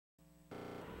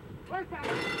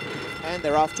And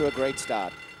they're off to a great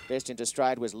start. Best into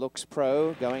stride was Looks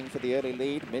Pro, going for the early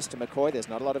lead. Mr. McCoy, there's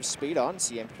not a lot of speed on.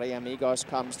 Siempre Amigos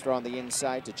comes through on the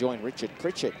inside to join Richard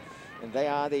Pritchard. And they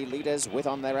are the leaders with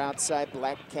on their outside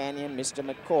Black Canyon, Mr.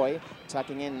 McCoy,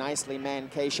 tucking in nicely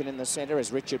Mancation in the center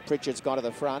as Richard Pritchard's gone to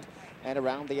the front. And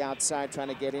around the outside, trying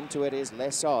to get into it is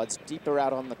Less Odds. Deeper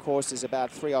out on the course is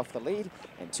about 3 off the lead.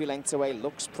 And 2 lengths away,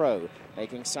 Looks Pro.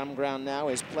 Making some ground now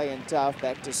is Playin' Tough.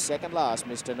 Back to second last,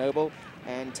 Mr. Noble.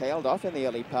 And tailed off in the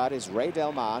early part is Ray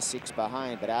Del Mar, 6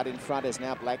 behind. But out in front is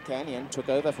now Black Canyon. Took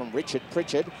over from Richard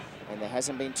Pritchard. And there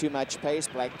hasn't been too much pace.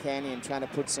 Black Canyon trying to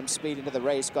put some speed into the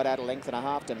race. Got out a length and a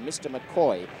half to Mr.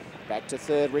 McCoy. Back to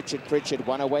third, Richard Pritchard.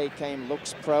 1 away came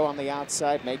Looks Pro on the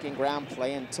outside, making ground,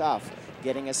 Playin' Tough.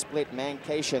 Getting a split,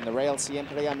 Mancation, the rail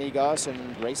Siempre Amigos,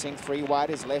 and racing 3 wide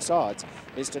is Less Odds.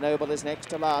 Mr. Noble is next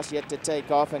to last, yet to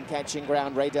take off, and catching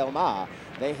ground, Ray Del Mar.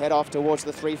 They head off towards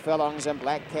the 3 furlongs, and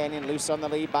Black Canyon loose on the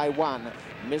lead by 1.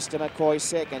 Mr. McCoy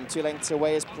second, 2 lengths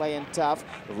away is Playin' Tough.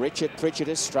 Richard Pritchard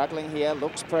is struggling here.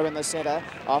 Looks Pro in the center.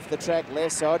 Off the track,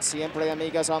 Less Odds. Siempre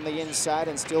Amigos on the inside,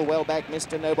 and still well back,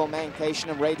 Mr. Noble, Mancation,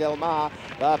 and Ray Del Mar.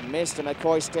 But Mr.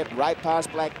 McCoy stepped right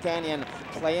past Black Canyon.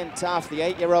 Playin' Tough, the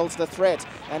 8-year-old's the threat,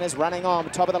 and is running on.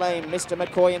 Top of the lane, Mr.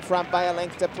 McCoy in front by a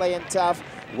length to Playin' Tough.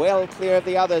 Well clear of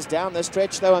the others down the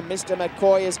stretch, though, and Mr.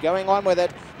 McCoy is going on with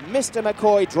it. Mr.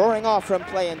 McCoy drawing off from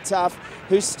Playin' Tough,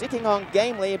 who's sticking on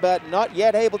gamely, but not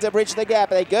yet able to bridge the gap.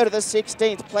 They go to the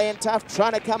 16th. Playin' Tough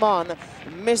trying to come on.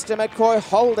 Mr. McCoy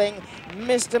holding.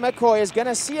 Mr. McCoy is going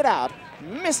to see it out.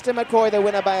 Mr. McCoy the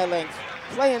winner by a length.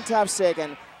 Playin' Tough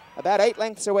second. About 8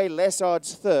 lengths away, Less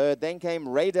Odds third. Then came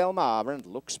Ray Del Mar and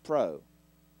Looks Pro.